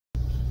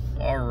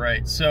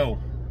Alright, so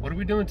what are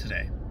we doing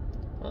today?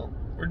 Well,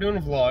 we're doing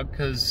a vlog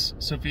because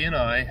Sophia and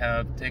I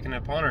have taken it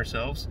upon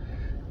ourselves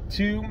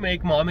to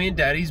make Mommy and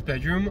Daddy's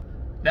bedroom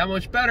that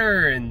much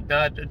better and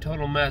not a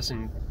total mess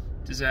and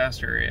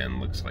disaster and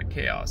looks like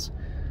chaos.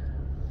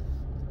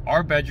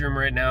 Our bedroom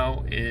right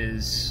now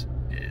is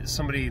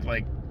somebody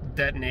like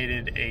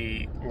detonated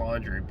a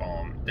laundry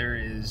bomb. There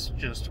is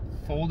just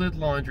folded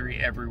laundry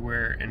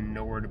everywhere and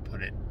nowhere to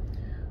put it.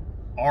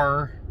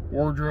 Our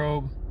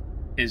wardrobe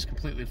is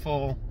completely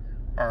full.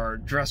 Our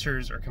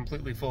dressers are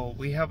completely full.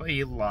 We have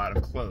a lot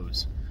of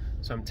clothes.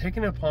 So I'm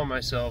taking it upon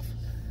myself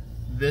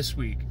this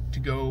week to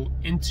go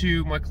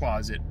into my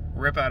closet,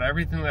 rip out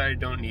everything that I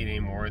don't need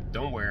anymore,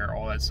 don't wear,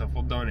 all that stuff,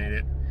 we'll donate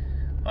it.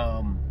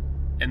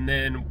 And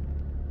then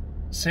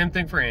same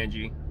thing for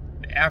Angie.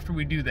 After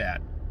we do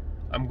that,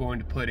 I'm going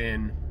to put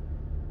in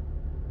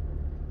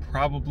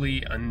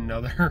probably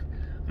another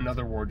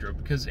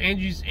wardrobe because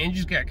Angie's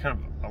got kind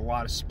of a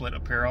lot of split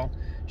apparel.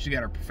 She's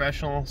got her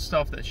professional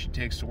stuff that she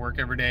takes to work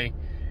every day,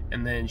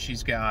 and then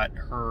she's got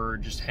her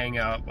just hang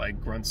out like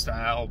grunt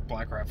style,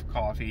 black rifle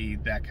coffee,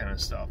 that kind of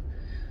stuff.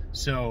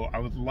 So I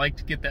would like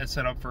to get that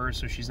set up for her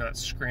so she's not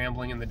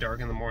scrambling in the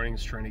dark in the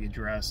mornings trying to get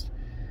dressed.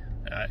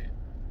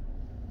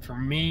 For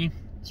me,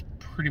 it's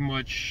pretty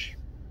much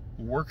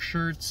work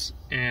shirts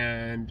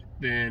and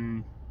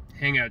then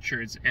hangout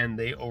shirts, and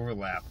they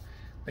overlap.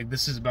 Like,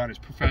 this is about as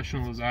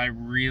professional as I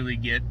really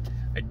get.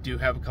 I do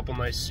have a couple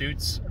nice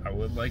suits. I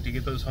would like to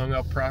get those hung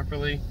up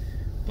properly,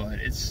 but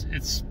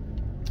it's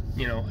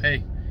you know,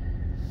 hey,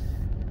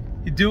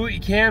 you do what you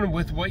can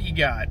with what you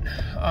got.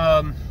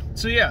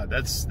 So yeah,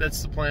 that's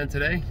the plan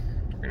today.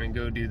 We're gonna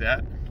go do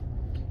that.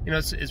 You know,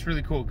 it's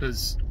really cool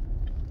because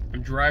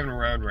I'm driving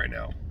around right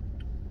now.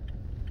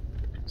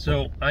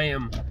 So I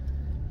am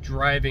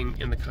driving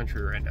in the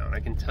country right now, and I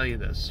can tell you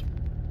this.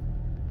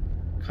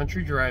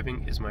 Country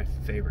driving is my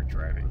favorite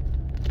driving.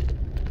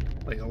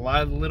 Like, a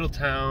lot of little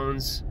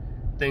towns,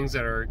 things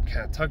that are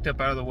kind of tucked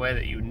up out of the way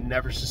that you would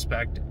never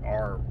suspect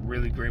are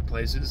really great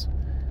places,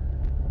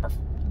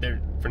 they're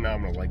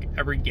phenomenal. Like,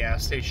 every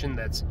gas station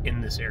that's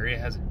in this area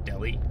has a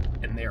deli,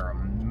 and they are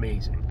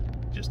amazing.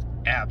 Just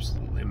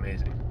absolutely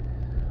amazing.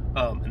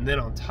 And then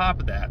on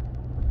top of that,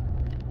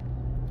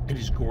 it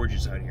is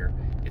gorgeous out here.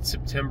 It's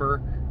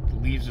September, the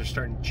leaves are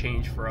starting to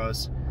change for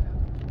us.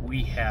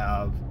 We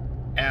have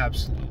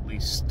absolutely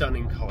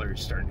stunning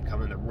colors starting to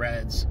come in. The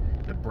reds,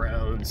 the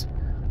browns,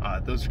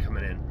 those are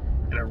coming in,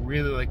 and I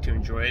really like to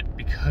enjoy it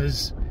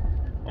because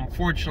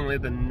unfortunately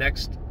the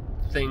next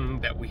thing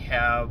that we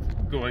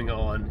have going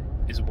on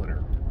is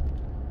winter,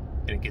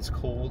 and it gets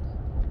cold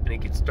and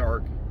it gets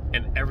dark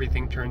and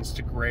everything turns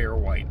to gray or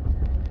white,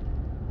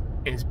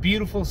 and it's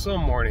beautiful some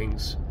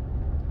mornings,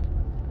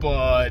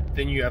 but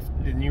then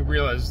you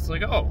realize it's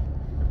like, oh,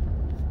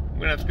 I'm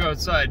gonna have to go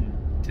outside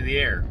to the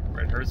air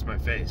where it hurts my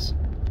face.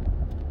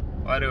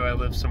 Why do I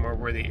live somewhere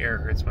where the air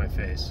hurts my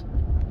face?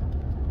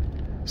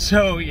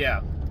 So yeah,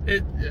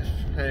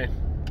 hey,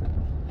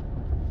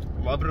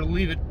 love it or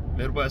leave it,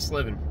 Midwest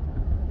living.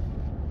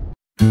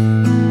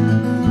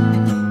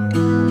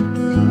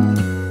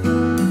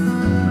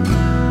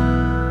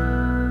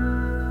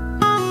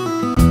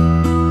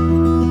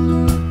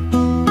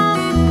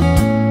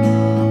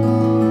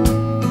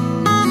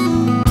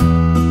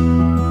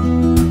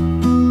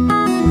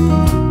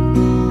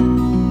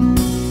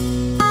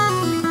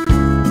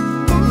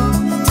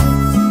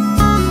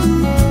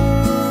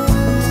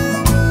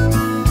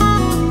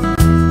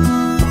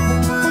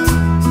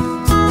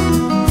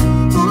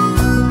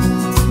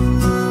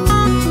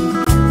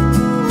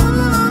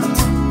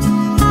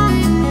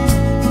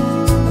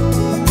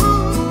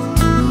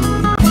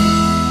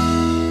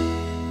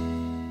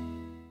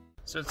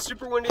 So it's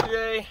super windy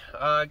today.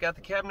 I got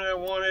the cabinet I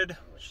wanted,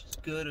 which is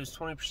good. It was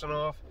 20%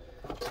 off,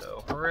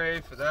 so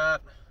hooray for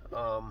that.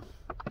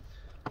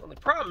 Only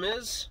problem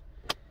is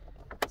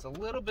it's a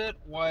little bit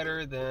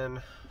wider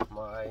than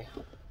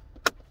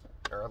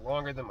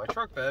longer than my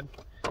truck bed.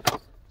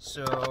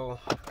 So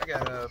I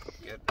gotta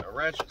get a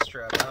ratchet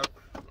strap out,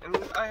 and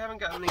I haven't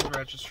gotten these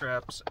ratchet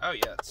straps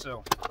out yet.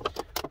 So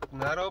open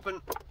that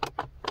open,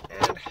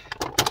 and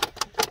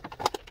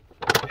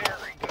there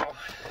we go.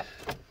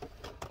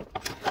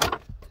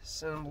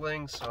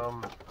 Assembling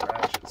some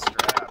ratchet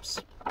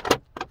straps.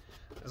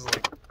 This is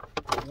like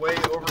way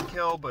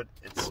overkill, but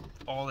it's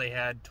all they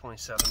had,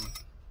 27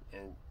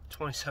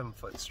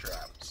 foot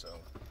strap, so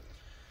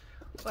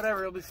whatever,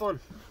 it'll be fun.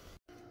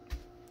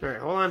 All right,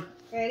 hold on.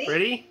 Ready?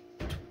 Ready?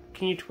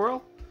 Can you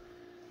twirl?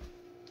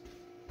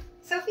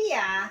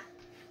 Sophia.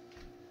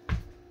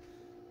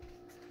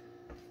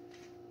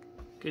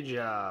 Good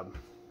job.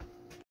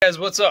 Guys,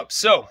 what's up?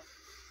 So,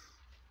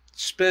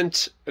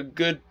 spent a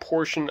good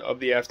portion of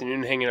the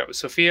afternoon hanging out with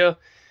Sophia,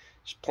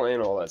 just playing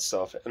all that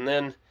stuff. And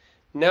then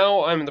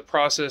now I'm in the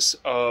process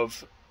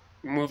of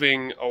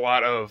moving a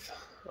lot of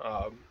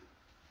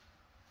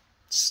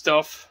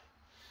stuff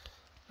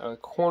out of the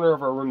corner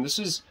of our room. This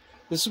is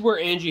where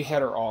Angie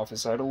had her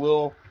office. I had a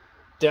little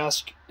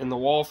desk in the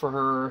wall for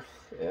her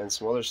and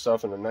some other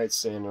stuff and a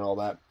nightstand and all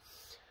that.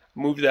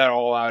 Moved that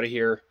all out of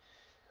here.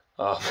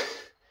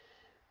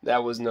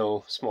 That was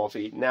no small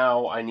feat.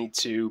 Now I need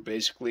to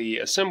basically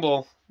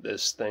assemble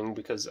this thing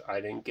because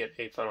I didn't get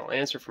a final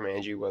answer from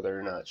Angie whether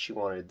or not she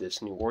wanted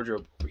this new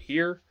wardrobe over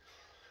here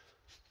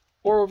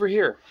or over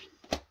here.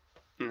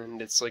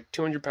 And it's like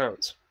 200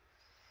 pounds.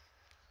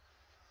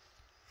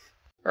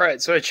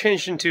 Alright, so I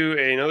changed into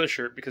another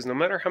shirt because no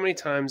matter how many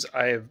times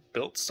I have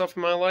built stuff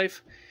in my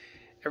life,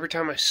 every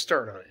time I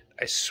start on it,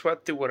 I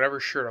sweat through whatever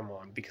shirt I'm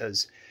on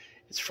because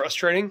it's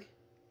frustrating.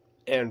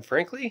 And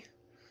frankly,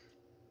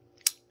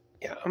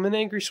 yeah, I'm an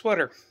angry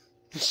sweater.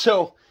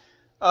 So,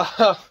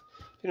 if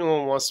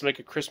anyone wants to make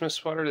a Christmas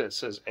sweater that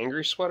says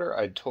angry sweater,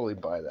 I'd totally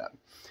buy that.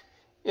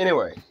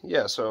 Anyway,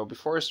 yeah, so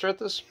before I start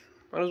this,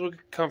 might as well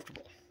get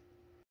comfortable.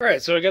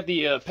 Alright, so I got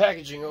the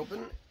packaging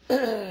open.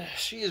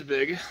 She is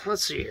big.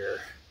 Let's see here.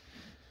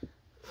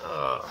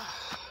 I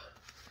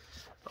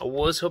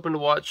was hoping to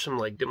watch some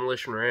like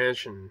Demolition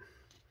Ranch and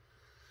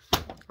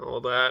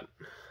all that,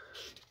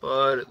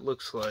 but it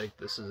looks like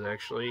this is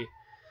actually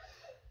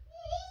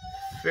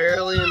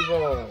fairly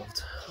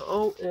involved.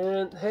 Oh,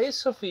 and hey,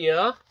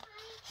 Sophia.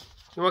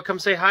 You want to come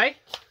say hi?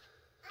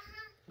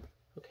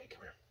 Okay,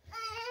 come here.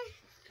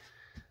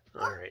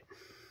 Alright.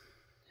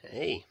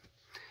 Hey.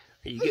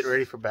 Are you getting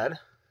ready for bed?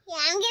 Yeah,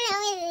 I'm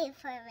getting ready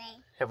for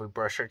bed. Have we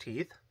brushed our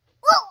teeth?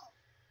 Whoa!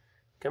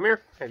 Come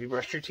here. Have you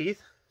brushed your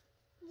teeth?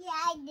 Yeah,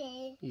 I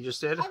did. You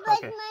just did? I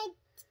brushed my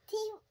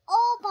teeth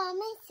all by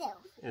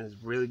myself. It is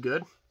really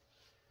good?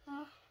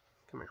 Come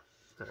here.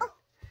 All right.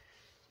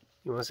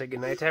 You want to say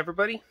goodnight to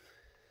everybody?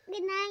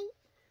 Good night.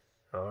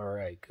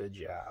 Alright, good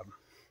job.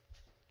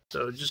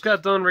 So just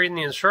got done reading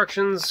the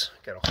instructions.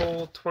 Got a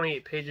whole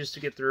 28 pages to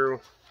get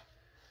through.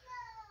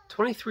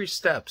 23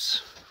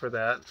 steps for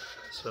that.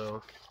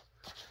 So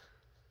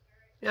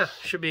yeah,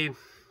 should be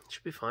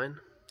fine.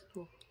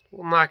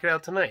 We'll knock it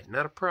out tonight,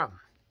 not a problem.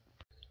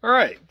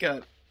 Alright,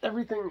 got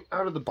everything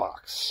out of the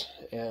box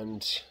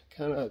and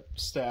kind of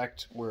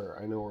stacked where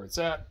I know where it's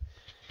at.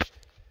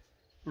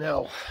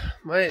 Now,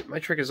 my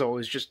trick is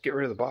always just get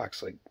rid of the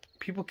box. Like,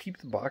 people keep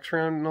the box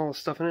around and all the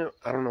stuff in it.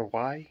 I don't know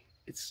why.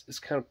 It's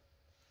kind of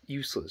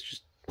useless.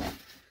 Just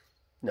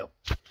no.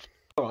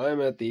 So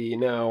I'm at the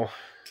now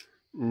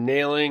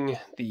nailing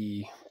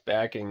the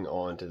backing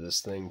onto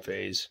this thing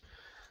phase.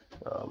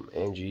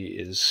 Angie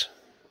is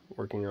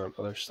working on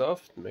other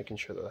stuff, making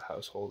sure that the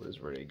household is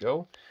ready to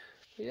go.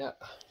 But yeah,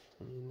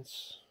 I mean,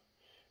 it's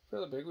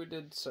fairly big. We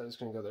did decide it's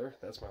going to go there.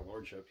 That's my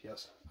lordship,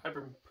 yes. I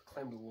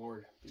proclaim the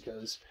Lord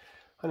because,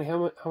 honey,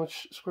 how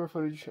much square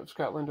footage of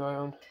Scotland do I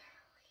own?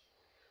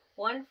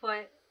 1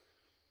 foot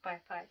by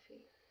 5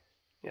 feet.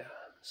 Yeah,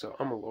 so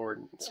I'm a lord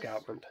in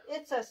Scotland.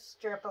 It's a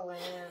strip of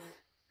land.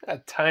 I've got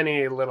a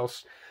tiny little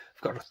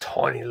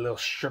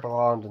strip of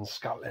land in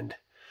Scotland.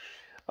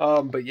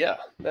 But yeah,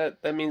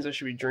 that means I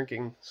should be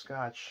drinking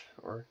scotch,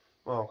 or,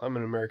 well, I'm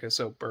in America,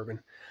 so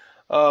bourbon.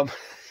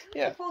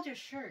 Yeah. Fold your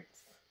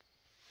shirts.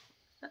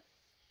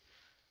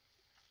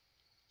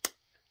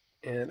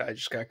 And I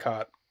just got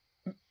caught.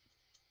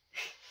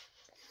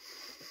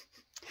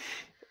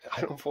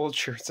 I don't fold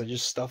shirts, I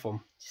just stuff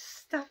them. Just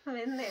stuff them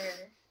in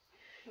there.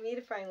 You need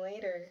to find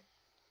later.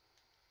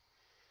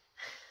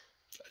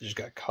 I just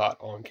got caught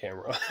on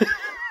camera.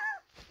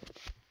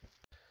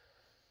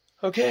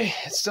 Okay,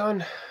 it's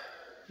done.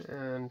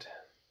 And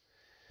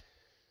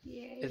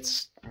yay.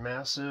 It's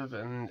massive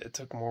and it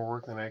took more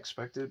work than I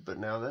expected, but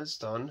now that it's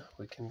done,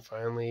 we can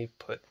finally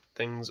put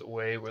things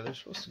away where they're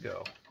supposed to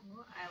go.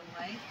 Well, I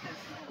like this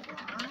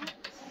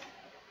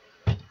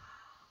a lot.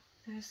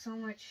 There's so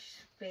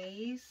much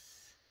space.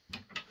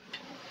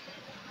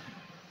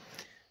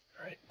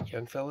 Alright,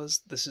 young fellas,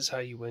 this is how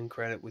you win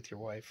credit with your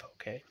wife,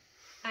 okay?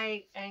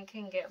 I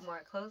can get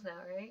more clothes now,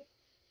 right?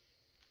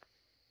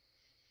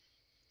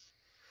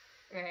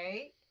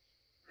 Right?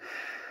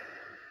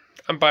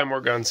 I'm buying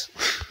more guns.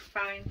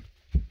 Fine.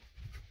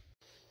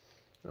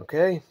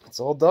 Okay, it's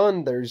all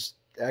done. There's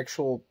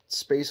actual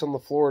space on the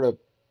floor to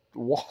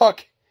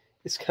walk.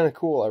 It's kind of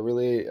cool. I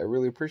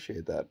really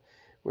appreciate that.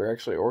 We're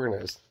actually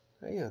organized.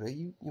 Hey, Yoda,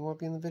 you want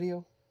to be in the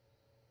video?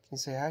 Can you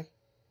say hi?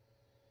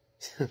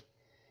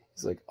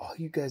 He's like, oh,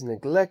 you guys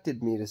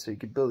neglected me so you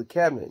could build a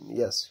cabinet.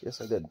 Yes,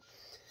 I did.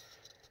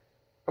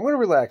 I'm going to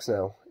relax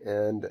now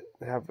and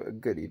have a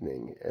good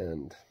evening.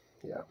 And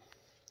yeah.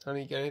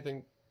 Honey, you got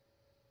anything?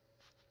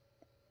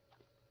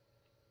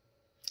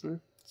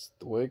 It's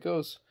the way it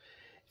goes.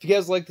 If you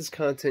guys like this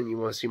content and you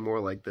want to see more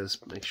like this,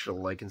 make sure to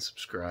like and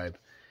subscribe.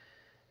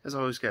 As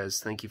always, guys,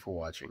 thank you for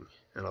watching,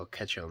 and I'll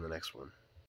catch you on the next one.